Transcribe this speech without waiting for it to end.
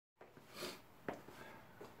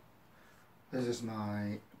This is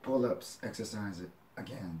my pull-ups exercise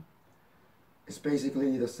again. It's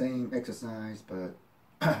basically the same exercise, but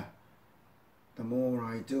the more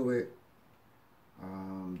I do it,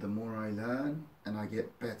 the more I learn and I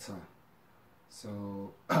get better.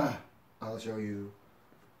 So I'll show you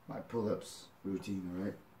my pull-ups routine,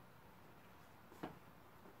 alright?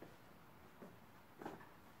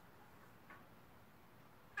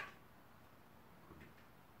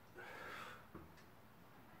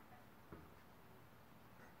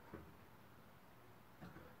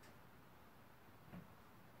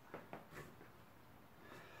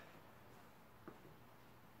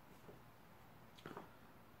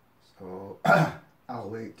 So I'll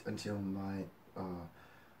wait until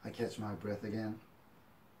I catch my breath again.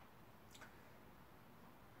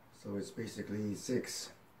 So it's basically 6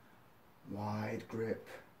 wide grip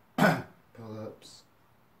pull-ups,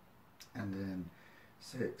 and then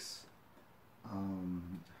 6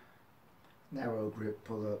 narrow grip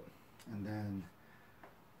pull-up, and then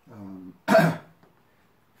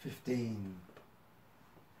 15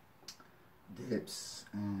 dips,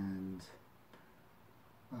 and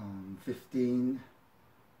 15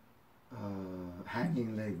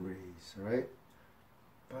 hanging leg raise, right?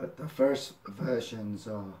 But the first versions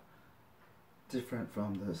are different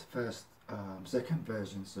from the second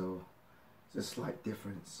version, so it's a slight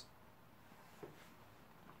difference.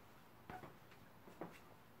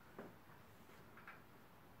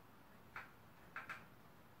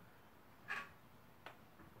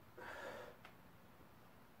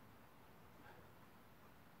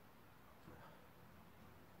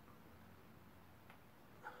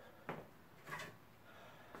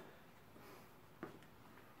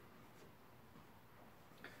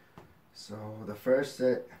 So the first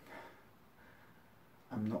set,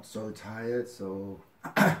 I'm not so tired, so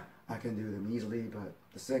I can do them easily, but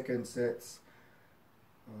the second sets,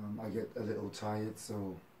 I get a little tired,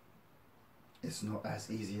 so it's not as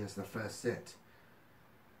easy as the first set.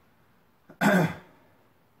 I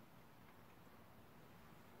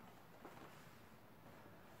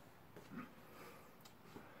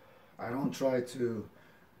don't try to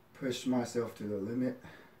push myself to the limit,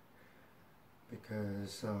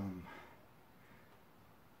 because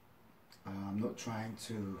I'm not trying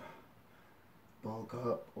to bulk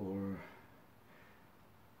up or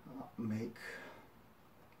make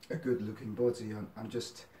a good looking body. I'm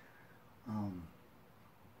just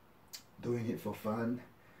doing it for fun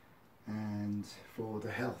and for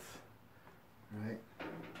the health,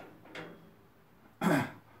 right?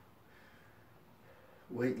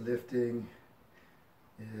 Weightlifting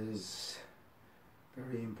is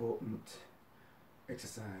very important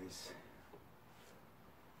exercise.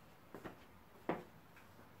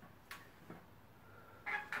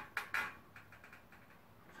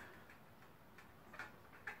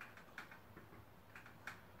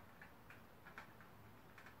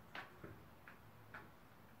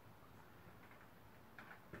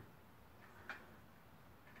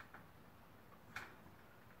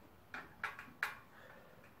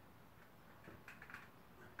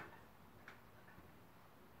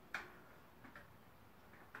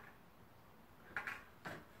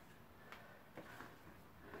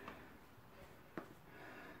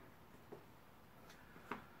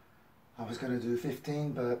 I was going to do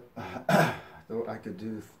 15, but I thought I could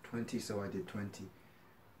do 20, so I did 20.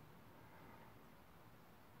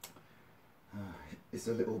 It's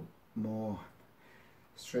a little more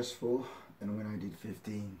stressful than when I did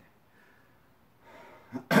 15.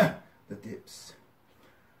 The dips.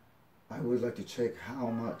 I would like to check how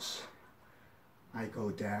much I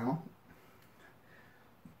go down,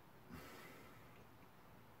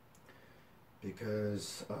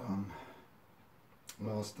 because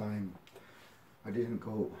last time I didn't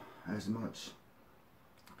go as much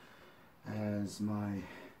as my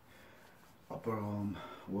upper arm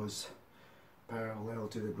was parallel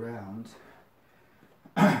to the ground,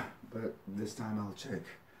 but this time I'll check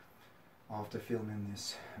after filming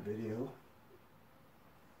this video.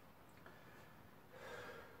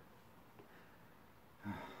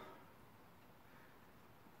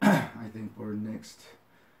 I think for the next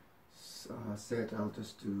set I'll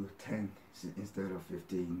just do 10 instead of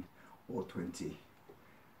 15 or 20.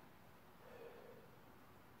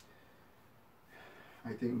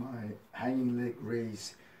 I think my hanging leg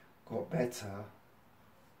raise got better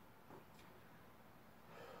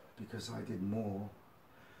because I did more.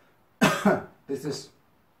 This is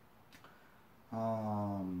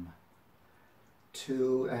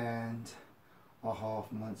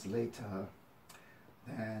 2.5 months later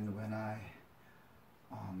than when I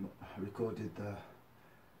recorded the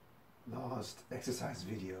last exercise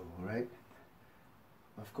video, right?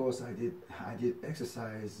 Of course, I did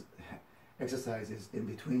exercises in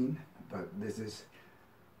between, but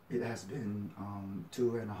it has been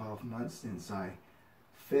 2.5 months since I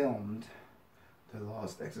filmed the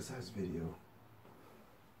last exercise video.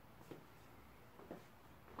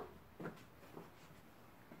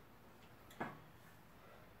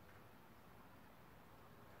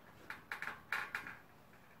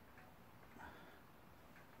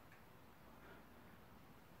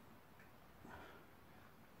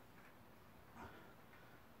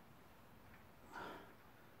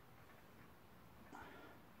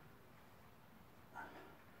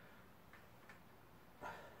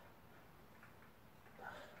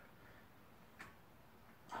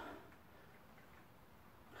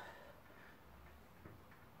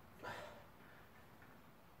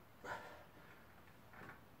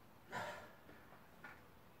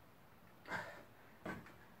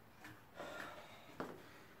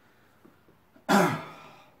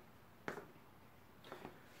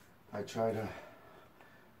 I try to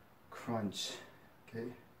crunch, okay,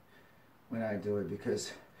 when I do it,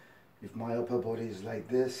 because if my upper body is like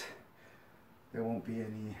this, there won't be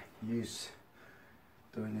any use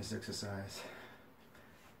doing this exercise.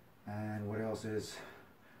 And what else is,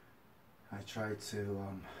 I try to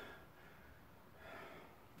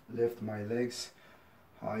lift my legs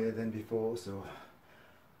higher than before, so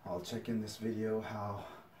I'll check in this video how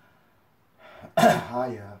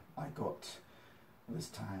higher I got this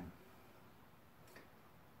time.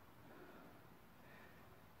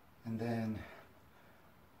 And then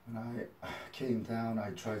when I came down,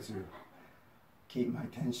 I tried to keep my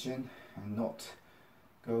tension and not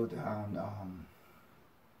go down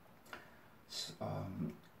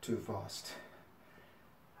too fast.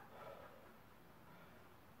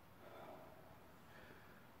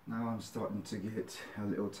 Now I'm starting to get a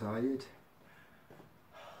little tired.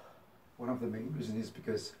 One of the main reasons is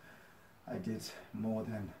because I did more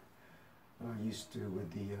than what I used to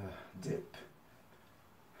with the dip.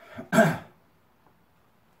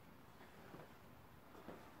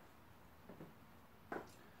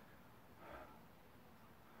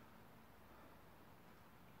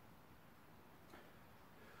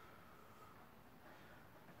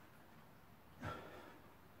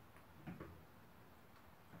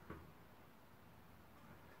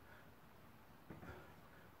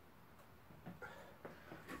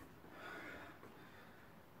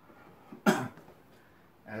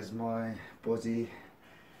 As my body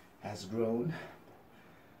has grown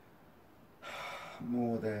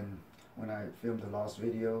more than when I filmed the last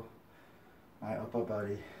video, my upper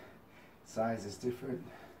body size is different,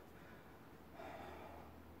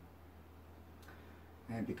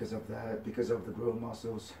 and because of that, because of the grown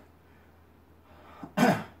muscles,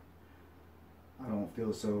 I don't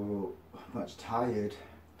feel so much tired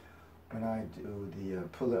when I do the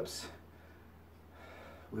pull-ups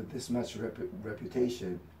with this much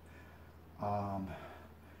repetition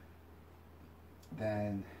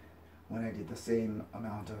than when I did the same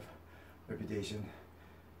amount of repetition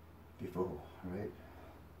before, right?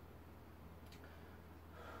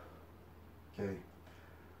 Okay,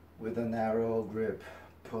 with a narrow grip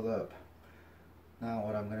pull-up, now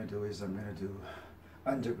what I'm going to do is I'm going to do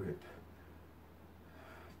under grip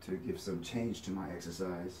to give some change to my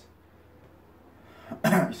exercise.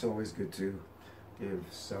 It's always good to give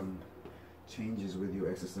some changes with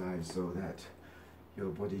your exercise so that your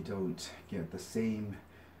body don't get the same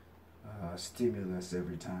stimulus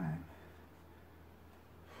every time.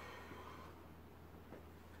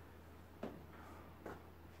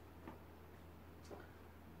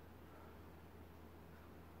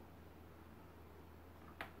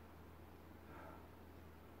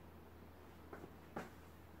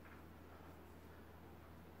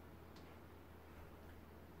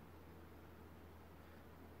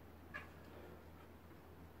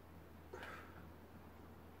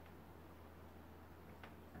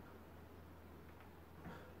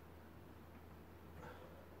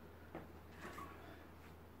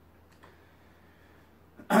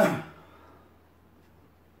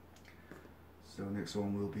 So next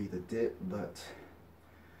one will be the dip, but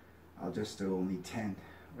I'll just do only 10,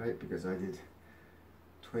 right? Because I did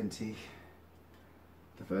 20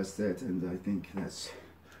 the first set, and I think that's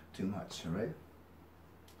too much, right?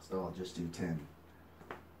 So I'll just do 10.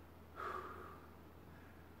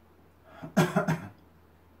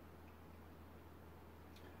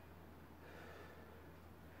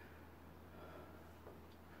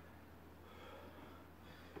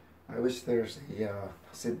 I wish there's a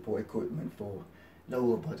simple equipment for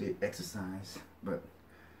lower body exercise, but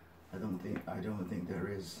I don't think there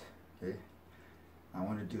is. Okay, I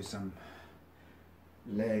want to do some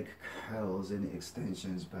leg curls and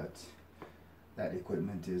extensions, but that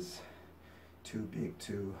equipment is too big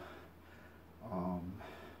to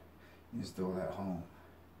install at home.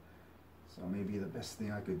 So maybe the best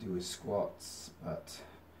thing I could do is squats, but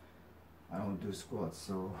I don't do squats,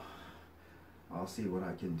 so I'll see what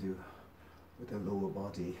I can do with a lower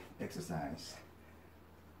body exercise.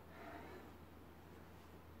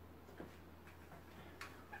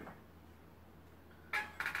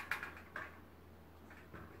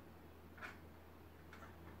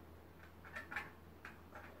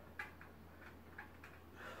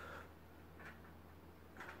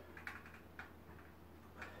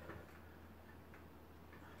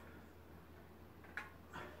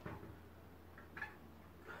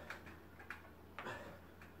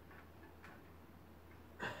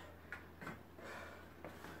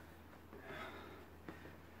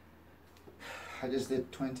 I just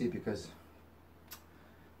did 20 because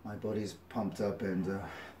my body's pumped up and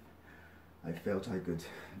I felt I could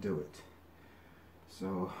do it.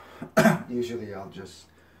 So usually I'll just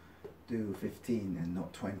do 15 and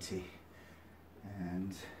not 20.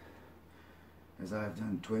 And as I've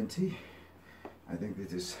done 20, I think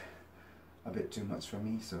this is a bit too much for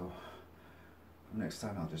me, so next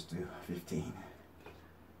time I'll just do 15.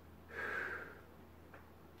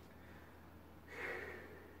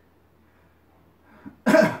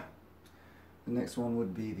 The next one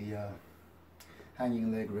would be the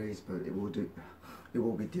hanging leg raise, but it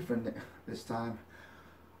will be different this time.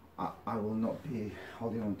 I will not be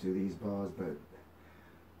holding on to these bars, but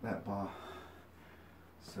that bar.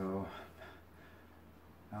 So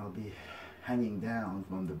I'll be hanging down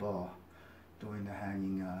from the bar, doing the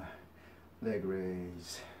hanging leg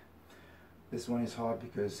raise. This one is hard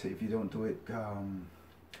because if you don't do it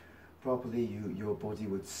properly, your body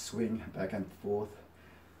would swing back and forth.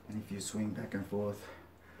 And if you swing back and forth,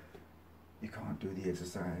 you can't do the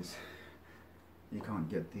exercise. You can't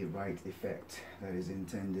get the right effect that is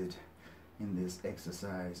intended in this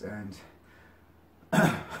exercise. And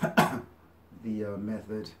the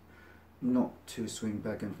method not to swing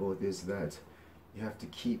back and forth is that you have to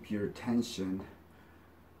keep your tension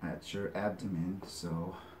at your abdomen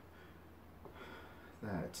so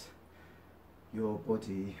that your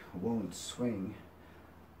body won't swing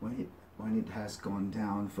when it has gone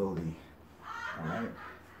down fully. All right.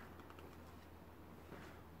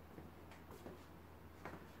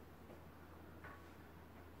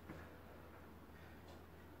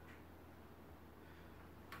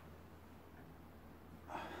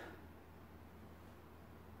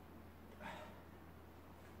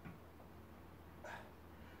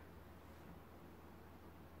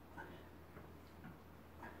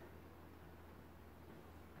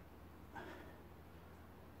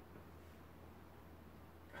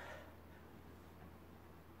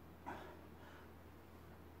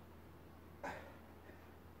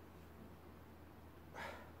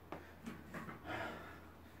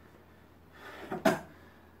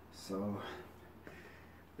 So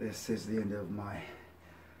this is the end of my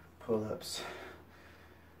pull-ups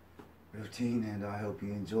routine, and I hope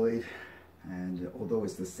you enjoyed. And although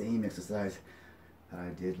it's the same exercise that I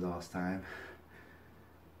did last time,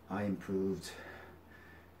 I improved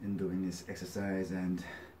in doing this exercise, and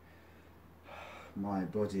my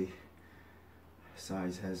body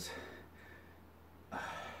size has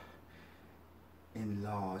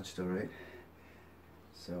enlarged. All right,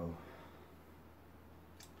 so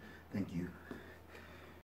thank you.